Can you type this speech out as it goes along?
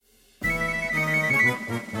With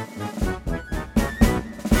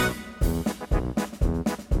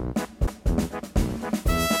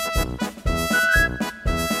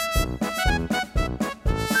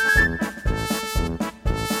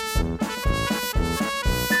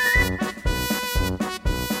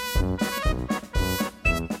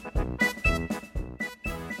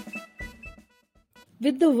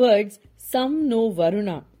the words, "Some know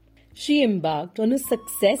Varuna," she embarked on a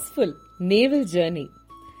successful naval journey.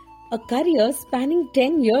 A career spanning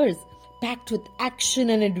 10 years, packed with action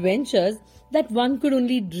and adventures that one could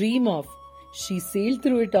only dream of. She sailed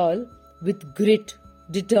through it all with grit,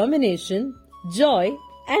 determination, joy,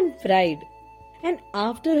 and pride. And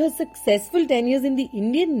after her successful 10 years in the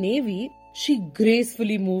Indian Navy, she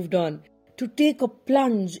gracefully moved on to take a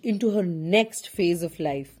plunge into her next phase of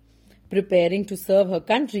life, preparing to serve her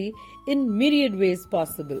country in myriad ways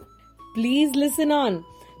possible. Please listen on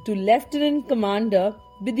to Lieutenant Commander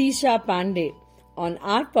Bidisha Pandey on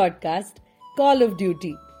our podcast Call of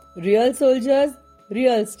Duty, Real Soldiers,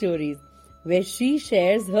 Real Stories, where she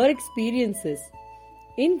shares her experiences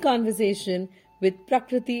in conversation with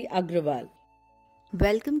Prakriti Agrawal.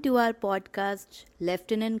 Welcome to our podcast,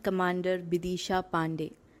 Lieutenant Commander Bidisha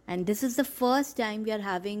Pandey. And this is the first time we are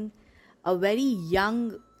having a very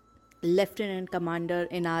young Lieutenant Commander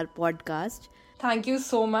in our podcast. Thank you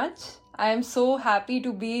so much. I am so happy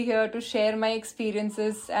to be here to share my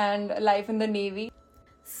experiences and life in the Navy.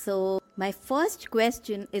 So, my first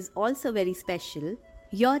question is also very special.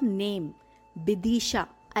 Your name, Bidisha.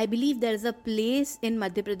 I believe there is a place in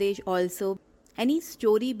Madhya Pradesh also. Any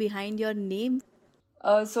story behind your name?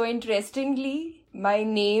 So interestingly, my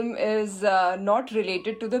name is not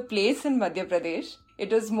related to the place in Madhya Pradesh.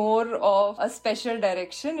 It is more of a special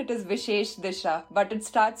direction. It is Vishesh Disha, but it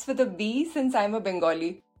starts with a B since I'm a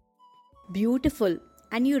Bengali. Beautiful.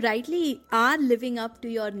 And you rightly are living up to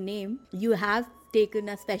your name. You have taken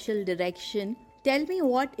a special direction. Tell me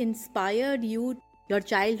what inspired you, your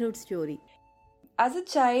childhood story. As a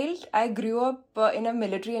child, I grew up in a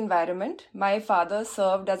military environment. My father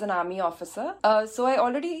served as an army officer. So I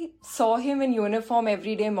already saw him in uniform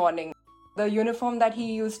every day morning. The uniform that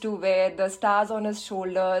he used to wear, the stars on his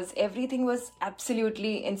shoulders, everything was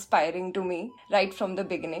absolutely inspiring to me right from the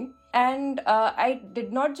beginning. And I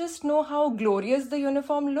did not just know how glorious the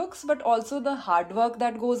uniform looks, but also the hard work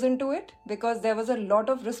that goes into it, because there was a lot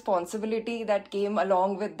of responsibility that came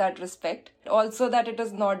along with that respect. Also that it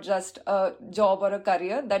is not just a job or a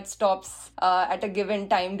career that stops at a given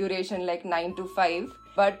time duration like 9 to 5.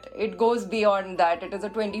 But it goes beyond that. It is a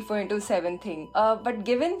 24/7 thing. But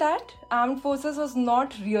given that, armed forces was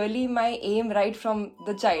not really my aim right from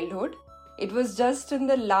the childhood. It was just in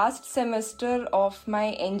the last semester of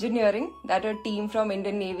my engineering that a team from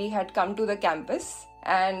Indian Navy had come to the campus.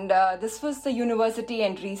 And this was the university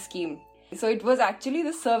entry scheme. So it was actually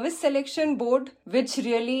the service selection board which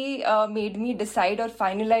really made me decide or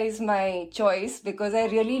finalize my choice, because I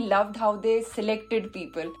really loved how they selected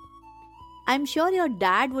people. I'm sure your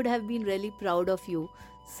dad would have been really proud of you.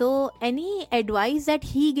 So, any advice that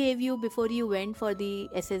he gave you before you went for the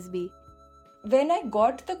SSB? When I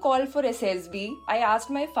got the call for SSB, I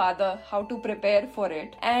asked my father how to prepare for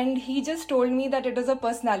it, and he just told me that it is a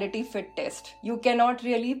personality fit test. You cannot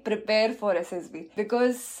really prepare for SSB,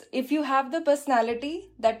 because if you have the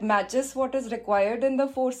personality that matches what is required in the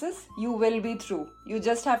forces, you will be through. You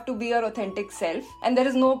just have to be your authentic self, and there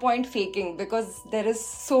is no point faking, because there is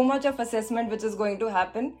so much of assessment which is going to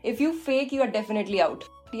happen. If you fake, you are definitely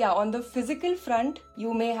out. Yeah, on the physical front,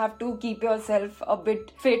 you may have to keep yourself a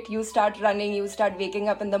bit fit. You start running, you start waking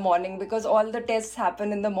up in the morning, because all the tests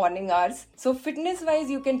happen in the morning hours. So fitness wise,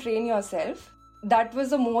 you can train yourself. That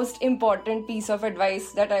was the most important piece of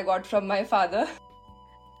advice that I got from my father.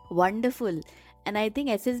 Wonderful. And I think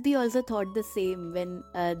SSB also thought the same when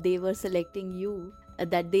they were selecting you,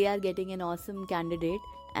 that they are getting an awesome candidate.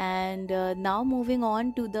 And now moving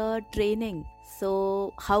on to the training.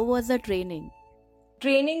 So how was the training?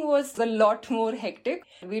 Training was a lot more hectic.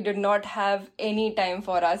 We did not have any time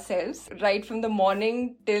for ourselves. Right from the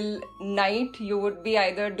morning till night, you would be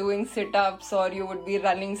either doing sit-ups or you would be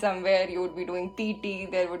running somewhere, you would be doing PT,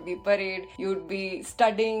 there would be parade, you would be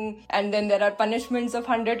studying, and then there are punishments of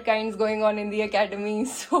 100 kinds going on in the academy.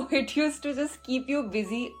 So it used to just keep you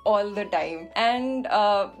busy all the time. And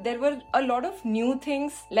there were a lot of new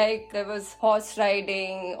things, like there was horse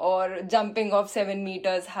riding or jumping off 7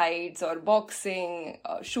 meters heights or boxing,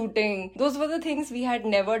 shooting. Those were the things we had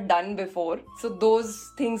never done before. So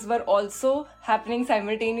those things were also happening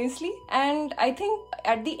simultaneously. And I think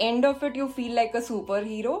at the end of it, you feel like a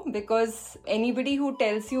superhero, because anybody who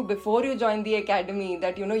tells you before you join the academy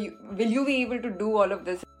that, will you be able to do all of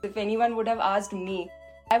this? If anyone would have asked me,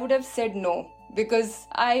 I would have said no, because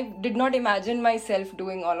I did not imagine myself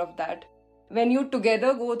doing all of that. When you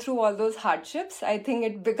together go through all those hardships, I think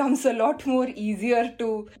it becomes a lot more easier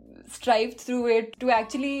to strive through it, to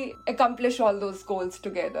actually accomplish all those goals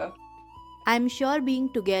together. I'm sure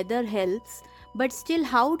being together helps, but still,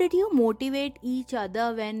 how did you motivate each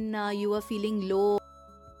other when you were feeling low?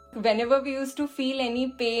 Whenever we used to feel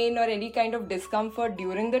any pain or any kind of discomfort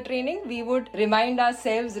during the training, we would remind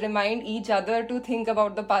ourselves, remind each other to think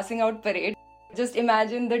about the passing out parade. Just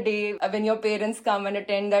imagine the day when your parents come and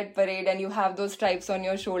attend that parade and you have those stripes on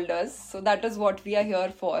your shoulders. So that is what we are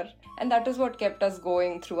here for. And that is what kept us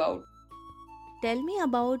going throughout. Tell me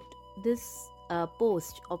about this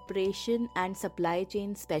post, Operation and Supply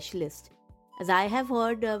Chain Specialist. As I have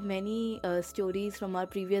heard many stories from our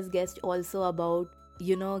previous guest also about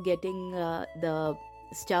getting the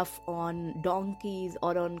stuff on donkeys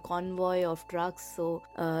or on convoy of trucks. So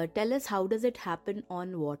tell us, how does it happen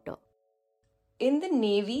on water? In the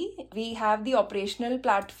Navy, we have the operational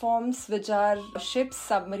platforms, which are ships,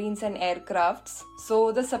 submarines, and aircrafts.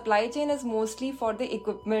 So the supply chain is mostly for the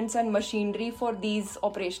equipments and machinery for these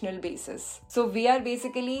operational bases. So we are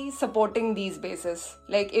basically supporting these bases.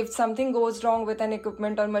 Like if something goes wrong with an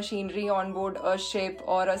equipment or machinery on board a ship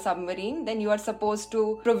or a submarine, then you are supposed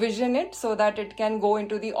to provision it so that it can go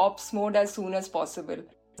into the ops mode as soon as possible.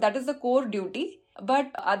 That is the core duty.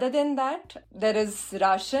 But other than that, there is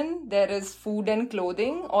ration, there is food and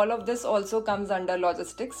clothing. All of this also comes under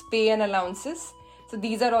logistics, pay and allowances. So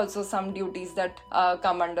these are also some duties that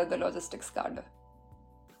come under the logistics cadre.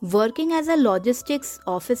 Working as a logistics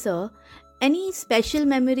officer, any special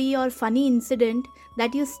memory or funny incident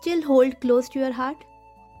that you still hold close to your heart?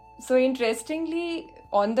 So interestingly,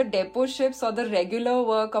 on the depot ships or the regular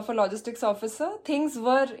work of a logistics officer, things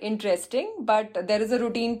were interesting, but there is a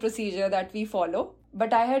routine procedure that we follow.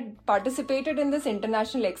 But I had participated in this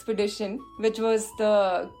international expedition, which was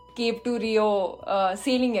the Cape to Rio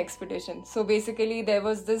sailing expedition. So basically there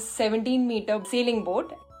was this 17-meter sailing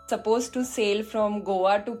boat supposed to sail from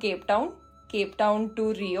Goa to Cape Town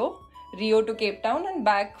to Rio, Rio to Cape Town, and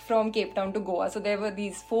back from Cape Town to Goa. So there were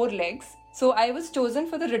these 4 legs. So I was chosen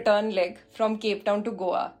for the return leg from Cape Town to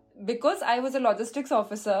Goa. Because I was a logistics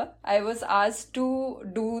officer, I was asked to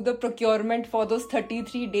do the procurement for those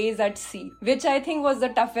 33 days at sea, which I think was the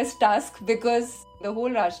toughest task because the whole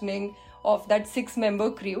rationing of that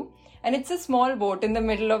 6-member crew. And it's a small boat in the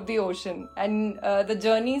middle of the ocean. And the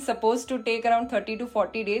journey is supposed to take around 30 to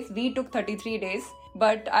 40 days. We took 33 days.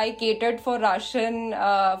 But I catered for ration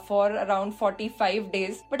for around 45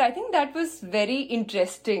 days. But I think that was very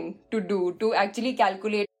interesting to do, to actually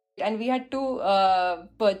calculate. And we had to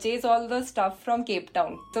purchase all the stuff from Cape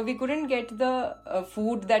Town. So we couldn't get the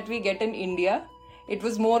food that we get in India. It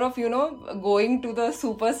was more of, going to the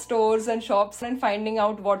superstores and shops and finding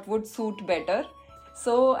out what would suit better.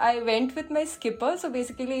 So I went with my skipper. So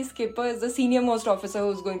basically, skipper is the senior most officer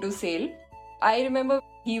who's going to sail. I remember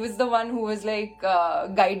he was the one who was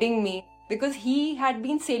guiding me because he had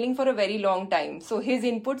been sailing for a very long time. So his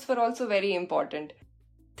inputs were also very important.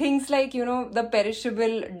 Things like, the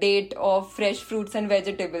perishable date of fresh fruits and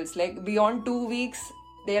vegetables, like beyond 2 weeks,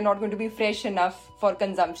 they are not going to be fresh enough for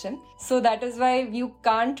consumption. So that is why you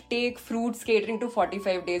can't take fruits catering to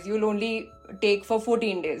 45 days. You'll only take for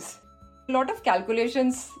 14 days. A lot of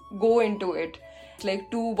calculations go into it. It's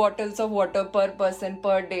like 2 bottles of water per person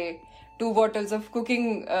per day. 2 bottles of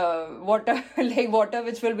cooking water, like water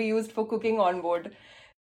which will be used for cooking on board.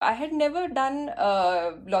 I had never done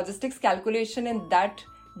logistics calculation in that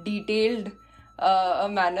detailed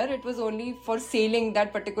manner. It was only for sailing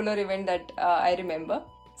that particular event that I remember.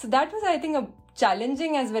 So that was, I think, a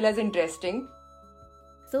challenging as well as interesting.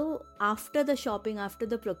 So after the shopping, after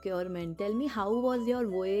the procurement, tell me, how was your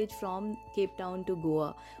voyage from Cape Town to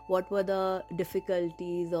Goa? What were the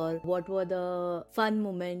difficulties or what were the fun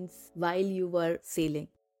moments while you were sailing?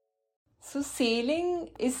 So sailing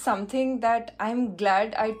is something that I'm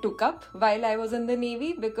glad I took up while I was in the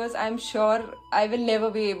Navy, because I'm sure I will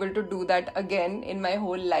never be able to do that again in my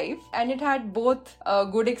whole life. And it had both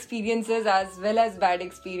good experiences as well as bad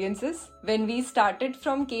experiences. When we started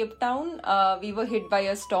from Cape Town, we were hit by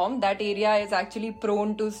a storm. That area is actually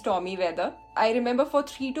prone to stormy weather. I remember for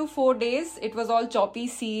 3 to 4 days, it was all choppy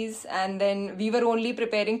seas, and then we were only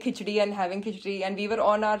preparing khichdi and having khichdi, and we were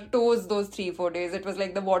on our toes those 3-4 days. It was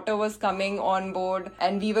like the water was coming on board,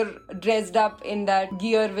 and we were dressed up in that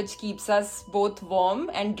gear which keeps us both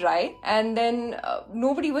warm and dry. And then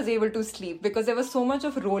nobody was able to sleep because there was so much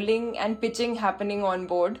of rolling and pitching happening on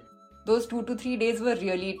board. Those 2 to 3 days were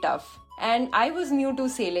really tough. And I was new to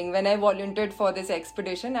sailing when I volunteered for this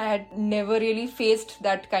expedition. I had never really faced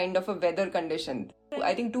that kind of a weather condition.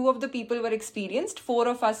 I think 2 of the people were experienced, 4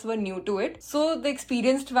 of us were new to it. So the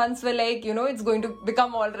experienced ones were like, it's going to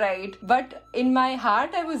become all right. But in my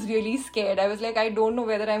heart, I was really scared. I was like, I don't know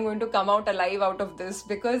whether I'm going to come out alive out of this,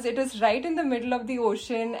 because it is right in the middle of the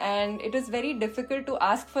ocean and it is very difficult to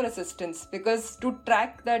ask for assistance, because to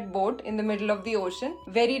track that boat in the middle of the ocean,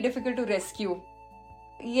 very difficult to rescue.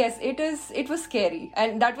 Yes, it was scary,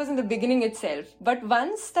 and that was in the beginning itself. But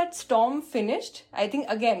once that storm finished, I think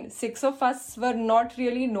again 6 of us were not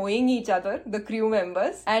really knowing each other, the crew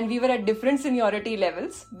members, and we were at different seniority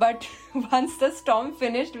levels. But once the storm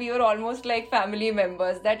finished, we were almost like family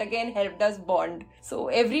members. That again helped us bond. So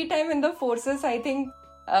every time in the forces, I think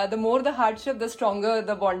the more the hardship, the stronger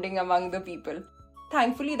the bonding among the people.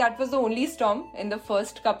 Thankfully, that was the only storm in the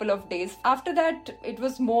first couple of days. After that, it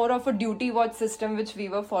was more of a duty watch system which we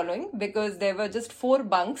were following, because there were just 4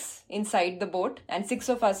 bunks inside the boat and 6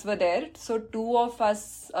 of us were there. So 2 of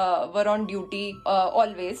us were on duty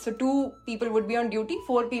always. So 2 people would be on duty,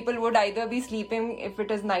 4 people would either be sleeping if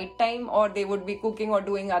it is night time, or they would be cooking or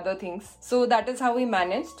doing other things. So that is how we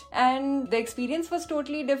managed. And the experience was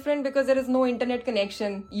totally different because there is no internet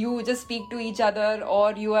connection. You just speak to each other,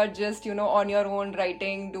 or you are just, on your own,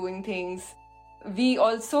 writing, doing things. We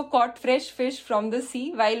also caught fresh fish from the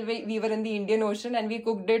sea while we were in the Indian Ocean, and we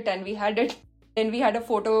cooked it and we had it. Then we had a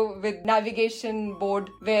photo with navigation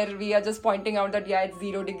board where we are just pointing out that it's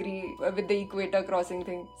 0 degree with the equator crossing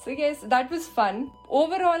thing. So yes, that was fun.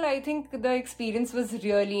 Overall, I think the experience was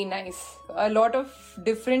really nice. A lot of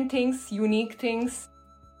different things, unique things.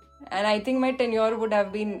 And I think my tenure would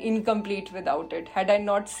have been incomplete without it, had I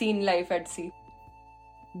not seen life at sea.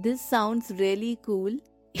 This sounds really cool.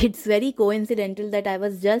 It's very coincidental that I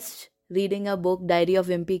was just reading a book, Diary of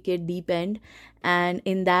Wimpy Kid, Deep End, and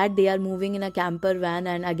in that they are moving in a camper van,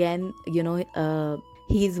 and again,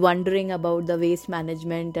 he's wondering about the waste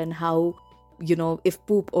management and how, if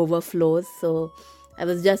poop overflows. So I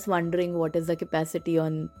was just wondering what is the capacity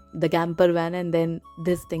on the camper van, and then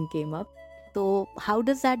this thing came up. So how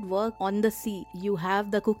does that work on the sea? You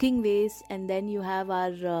have the cooking waste and then you have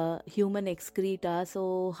our human excreta.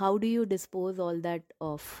 So how do you dispose all that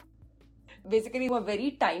off? Basically, a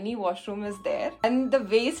very tiny washroom is there and the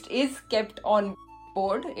waste is kept on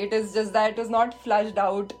board. It is just that it is not flushed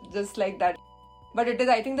out just like that. But it is,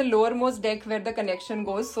 I think, the lowermost deck where the connection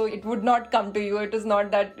goes. So it would not come to you. It is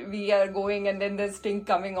not that we are going and then there's stink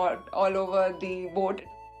coming all over the boat.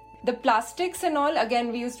 The plastics and all,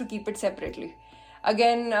 again, we used to keep it separately.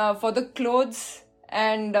 Again, for the clothes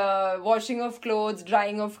and washing of clothes,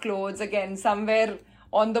 drying of clothes, again, somewhere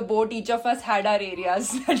on the boat, each of us had our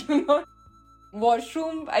areas.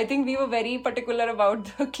 Washroom, I think we were very particular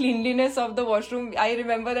about the cleanliness of the washroom. I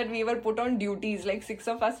remember that we were put on duties, like 6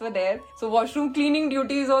 of us were there. So washroom cleaning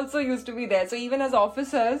duties also used to be there. So even as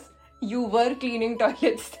officers, you were cleaning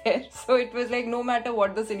toilets there. So it was like no matter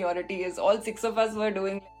what the seniority is, all 6 of us were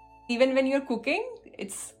doing. Even when you're cooking,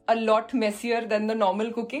 it's a lot messier than the normal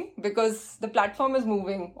cooking because the platform is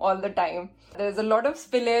moving all the time. There's a lot of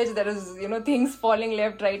spillage, there is, things falling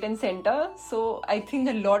left, right and center. So I think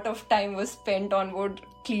a lot of time was spent on board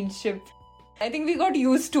clean ship. I think we got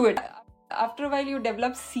used to it. After a while, you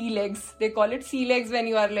develop sea legs. They call it sea legs when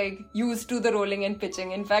you are used to the rolling and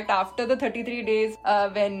pitching. In fact, after the 33 days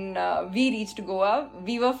when we reached Goa,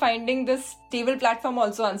 we were finding the stable platform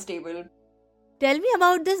also unstable. Tell me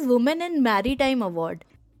about this Women in Maritime Award.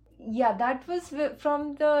 Yeah, that was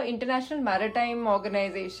from the International Maritime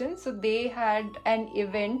Organization. So they had an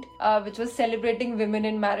event which was celebrating women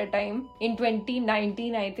in maritime in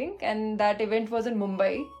 2019, I think. And that event was in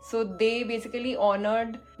Mumbai. So they basically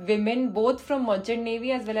honored women both from Merchant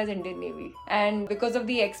Navy as well as Indian Navy. And because of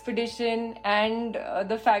the expedition and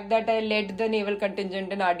the fact that I led the naval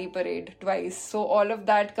contingent in RD Parade twice. So all of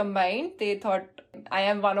that combined, they thought I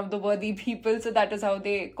am one of the worthy people. So that is how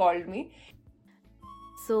they called me.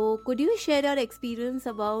 So could you share your experience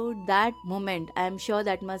about that moment? I am sure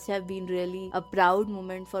that must have been really a proud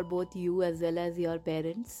moment for both you as well as your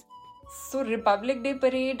parents. So Republic Day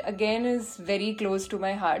Parade again is very close to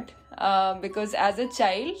my heart because as a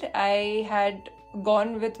child I had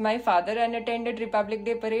gone with my father and attended Republic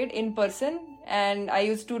Day Parade in person, and I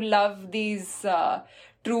used to love these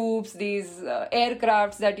troops, these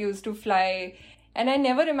aircrafts that used to fly, and I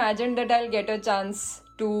never imagined that I'll get a chance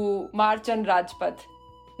to march on Rajpath.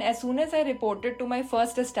 As soon as I reported to my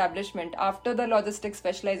first establishment after the logistics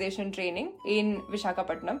specialization training in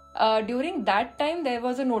Visakhapatnam, during that time there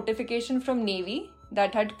was a notification from Navy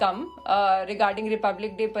that had come regarding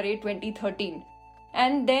Republic Day Parade 2013.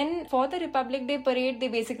 And then for the Republic Day parade, they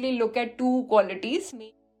basically look at two qualities.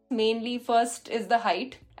 Mainly, first is the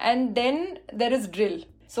height, and then there is drill.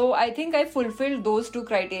 So I think I fulfilled those two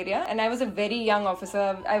criteria, and I was a very young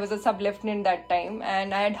officer. I was a sub-lieutenant that time,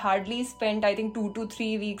 and I had hardly spent, I think, 2 to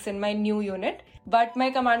 3 weeks in my new unit. But my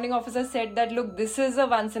commanding officer said that, look, this is a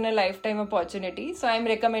once-in-a-lifetime opportunity, so I'm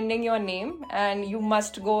recommending your name, and you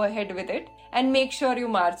must go ahead with it, and make sure you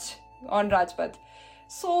march on Rajpath.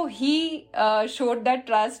 So he showed that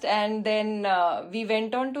trust, and then we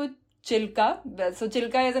went on to Chilka. So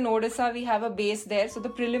Chilka is in Odisha. We have a base there. So the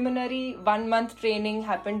preliminary 1 month training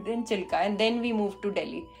happened in Chilka, and then we moved to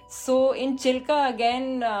Delhi. So in Chilka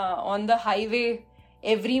again, on the highway,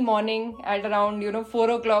 every morning at around 4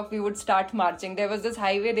 o'clock we would start marching. There was this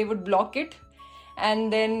highway, they would block it,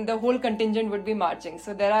 and then the whole contingent would be marching.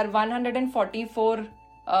 So there are 144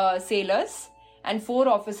 sailors and 4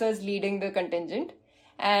 officers leading the contingent.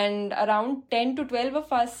 And around 10 to 12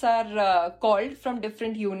 of us are called from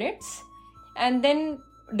different units. And then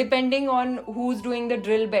depending on who's doing the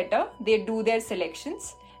drill better, they do their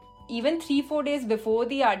selections. Even 3-4 days before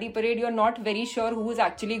the RD parade, you're not very sure who's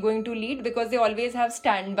actually going to lead, because they always have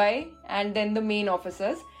standby and then the main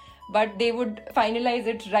officers. But they would finalize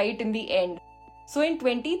it right in the end. So in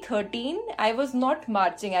 2013, I was not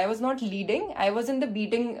marching, I was not leading, I was in the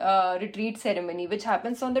beating retreat ceremony, which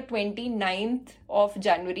happens on the 29th of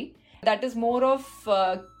January. That is more of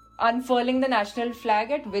unfurling the national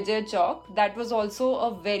flag at Vijay Chowk. That was also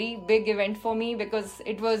a very big event for me, because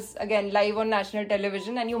it was again live on national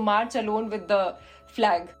television, and you march alone with the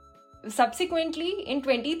flag. Subsequently, in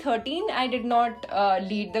 2013, I did not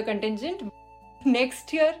lead the contingent.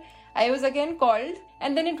 Next year, I was again called,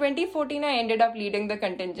 and then in 2014 I ended up leading the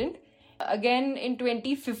contingent. Again in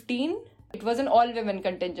 2015 it was an all-women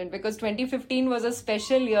contingent, because 2015 was a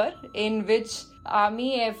special year in which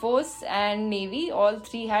Army, Air Force and Navy, all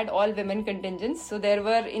three had all-women contingents. So there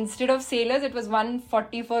were, instead of sailors, it was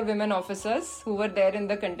 144 women officers who were there in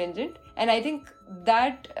the contingent. And I think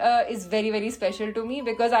that is very, very special to me,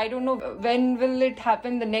 because I don't know when will it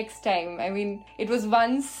happen the next time. I mean, it was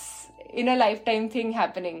once in a lifetime thing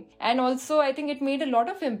happening. And also I think it made a lot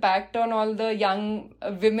of impact on all the young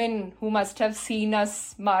women who must have seen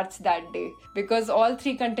us march that day, because all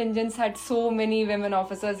three contingents had so many women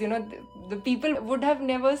officers. The people would have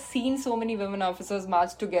never seen so many women officers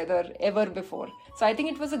march together ever before. So I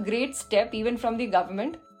think it was a great step even from the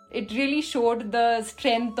government. It really showed the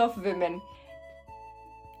strength of women.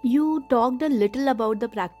 You talked a little about the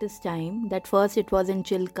practice time, that first it was in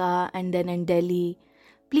Chilka and then in Delhi.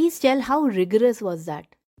 Please tell, how rigorous was that?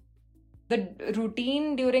 The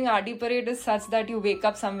routine during RD parade is such that you wake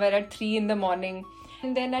up somewhere at 3 in the morning.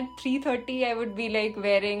 And then at 3:30, I would be like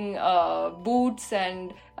wearing boots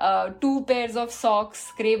and 2 pairs of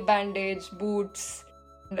socks, crepe bandage, boots.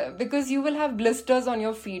 Because you will have blisters on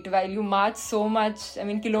your feet while you march so much,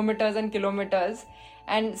 kilometers and kilometers.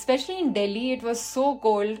 And especially in Delhi, it was so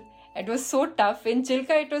cold. It was so tough. In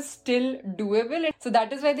Chilka, it was still doable. So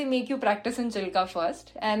that is why they make you practice in Chilka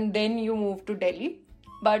first, and then you move to Delhi.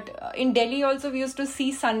 But in Delhi also, we used to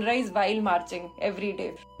see sunrise while marching every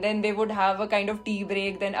day. Then they would have a kind of tea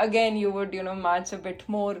break. Then again, you would, march a bit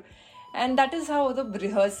more. And that is how the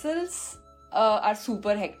rehearsals are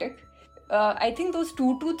super hectic. I think those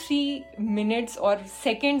 2 to 3 minutes or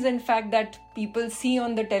seconds, in fact, that people see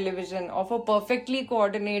on the television of a perfectly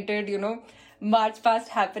coordinated, march past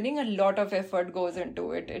happening, a lot of effort goes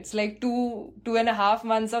into it. It's like 2.5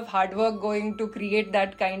 months of hard work going to create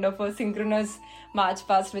that kind of a synchronous march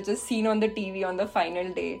past, which is seen on the TV on the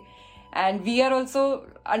final day. And we are also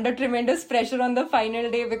under tremendous pressure on the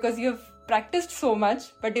final day, because you have practiced so much.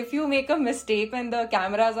 But if you make a mistake when the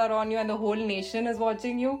cameras are on you and the whole nation is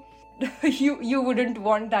watching you, you wouldn't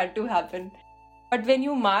want that to happen. But when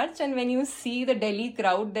you march and when you see the Delhi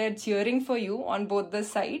crowd there cheering for you on both the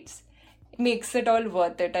sides, it makes it all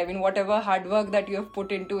worth it. Whatever hard work that you have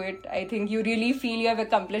put into it, I think you really feel you have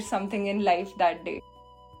accomplished something in life that day.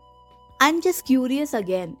 I'm just curious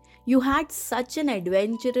again. You had such an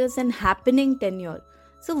adventurous and happening tenure.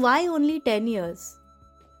 So why only 10 years?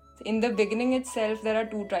 In the beginning itself, there are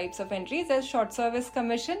 2 types of entries. There's short service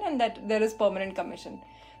commission, and that there is permanent commission.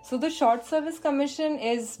 So the short service commission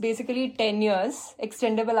is basically 10 years,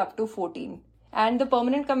 extendable up to 14. And the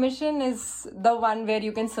permanent commission is the one where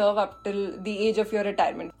you can serve up till the age of your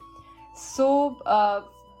retirement. So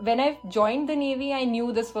when I joined the Navy, I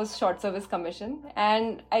knew this was short service commission.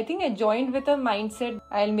 And I think I joined with a mindset,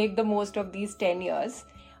 I'll make the most of these 10 years.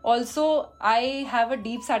 Also, I have a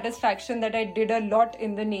deep satisfaction that I did a lot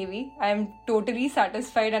in the Navy. I am totally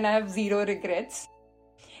satisfied and I have zero regrets.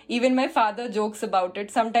 Even my father jokes about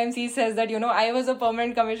it. Sometimes he says that, I was a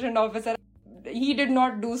permanent commissioned officer. He did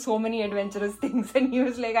not do so many adventurous things. And he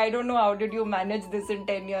was like, I don't know how did you manage this in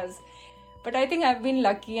 10 years. But I think I've been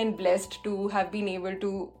lucky and blessed to have been able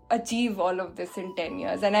to achieve all of this in 10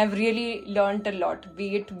 years. And I've really learned a lot,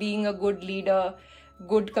 be it being a good leader,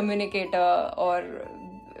 good communicator, or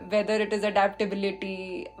whether it is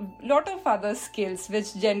adaptability, a lot of other skills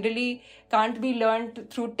which generally can't be learned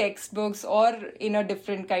through textbooks or in a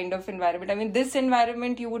different kind of environment. I mean, this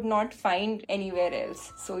environment you would not find anywhere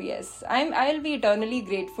else. So yes, I'll be eternally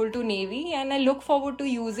grateful to Navy, and I look forward to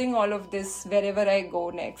using all of this wherever I go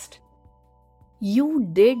next. You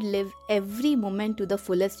did live every moment to the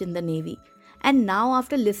fullest in the Navy. And now,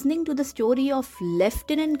 after listening to the story of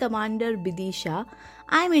Lieutenant Commander Bidisha,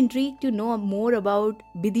 I am intrigued to know more about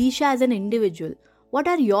Bidisha as an individual. What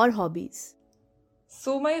are your hobbies?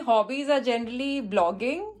 So my hobbies are generally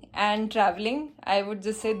blogging and traveling. I would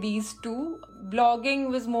just say these two. Blogging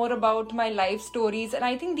was more about my life stories, and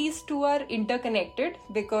I think these two are interconnected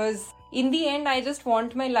because in the end, I just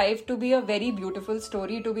want my life to be a very beautiful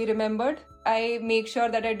story to be remembered. I make sure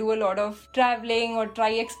that I do a lot of traveling or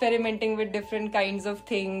try experimenting with different kinds of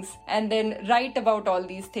things and then write about all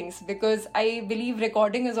these things, because I believe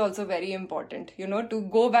recording is also very important. To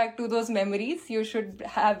go back to those memories, you should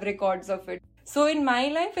have records of it. So in my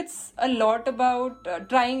life, it's a lot about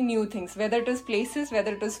trying new things, whether it is places,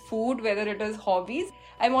 whether it is food, whether it is hobbies.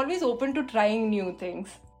 I'm always open to trying new things.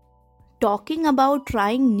 Talking about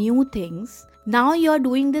trying new things, now you're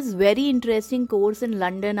doing this very interesting course in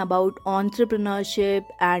London about entrepreneurship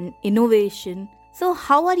and innovation. So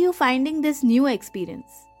how are you finding this new experience?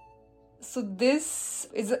 So this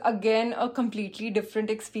is again a completely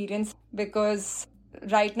different experience, because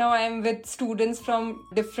right now I am with students from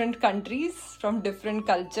different countries, from different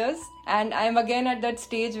cultures, and I am again at that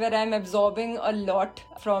stage where I am absorbing a lot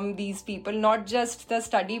from these people, not just the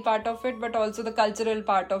study part of it, but also the cultural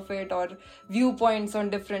part of it or viewpoints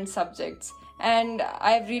on different subjects. And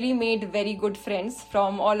I've really made very good friends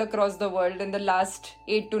from all across the world in the last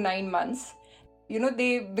 8 to 9 months.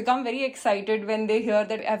 They become very excited when they hear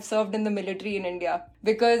that I've served in the military in India,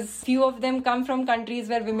 because few of them come from countries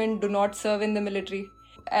where women do not serve in the military.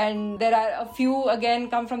 And there are a few again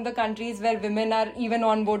come from the countries where women are even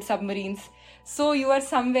on board submarines. So you are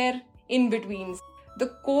somewhere in between. The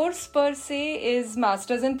course per se is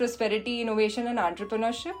Masters in Prosperity, Innovation and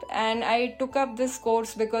Entrepreneurship. And I took up this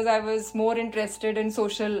course because I was more interested in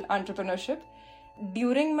social entrepreneurship.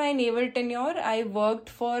 During my naval tenure, I worked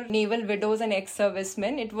for naval widows and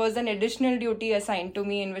ex-servicemen. It was an additional duty assigned to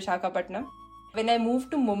me in Visakhapatnam. When I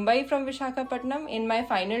moved to Mumbai from Visakhapatnam, in my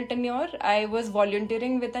final tenure, I was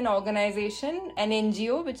volunteering with an organization, an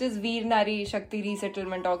NGO, which is Veer Nari Shakti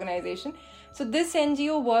Resettlement Organization. So this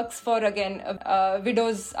NGO works for, again,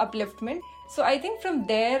 widows' upliftment. So I think from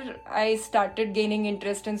there, I started gaining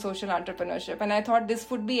interest in social entrepreneurship. And I thought this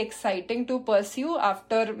would be exciting to pursue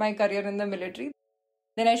after my career in the military.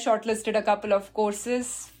 Then I shortlisted a couple of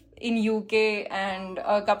courses in UK and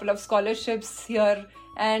a couple of scholarships here.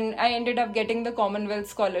 And I ended up getting the Commonwealth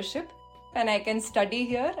Scholarship. And I can study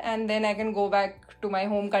here and then I can go back to my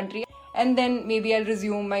home country. And then maybe I'll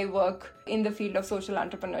resume my work in the field of social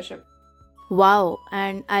entrepreneurship. Wow,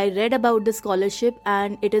 and I read about the scholarship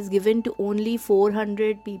and it is given to only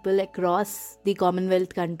 400 people across the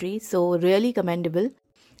Commonwealth countries. So really commendable.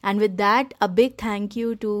 And with that, a big thank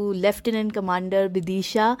you to Lieutenant Commander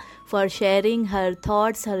Bidisha for sharing her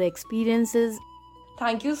thoughts, her experiences.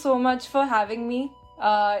 Thank you so much for having me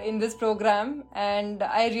in this program. And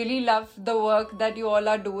I really love the work that you all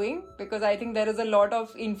are doing, because I think there is a lot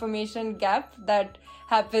of information gap that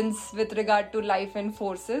happens with regard to life in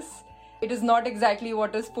forces. It is not exactly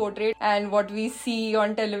what is portrayed and what we see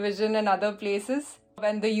on television and other places.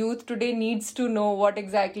 And the youth today needs to know what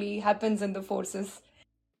exactly happens in the forces.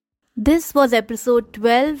 This was episode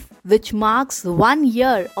 12, which marks 1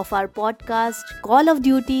 year of our podcast, Call of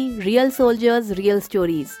Duty, Real Soldiers, Real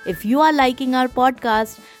Stories. If you are liking our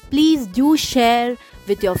podcast, please do share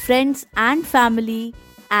with your friends and family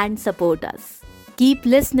and support us. Keep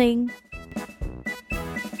listening.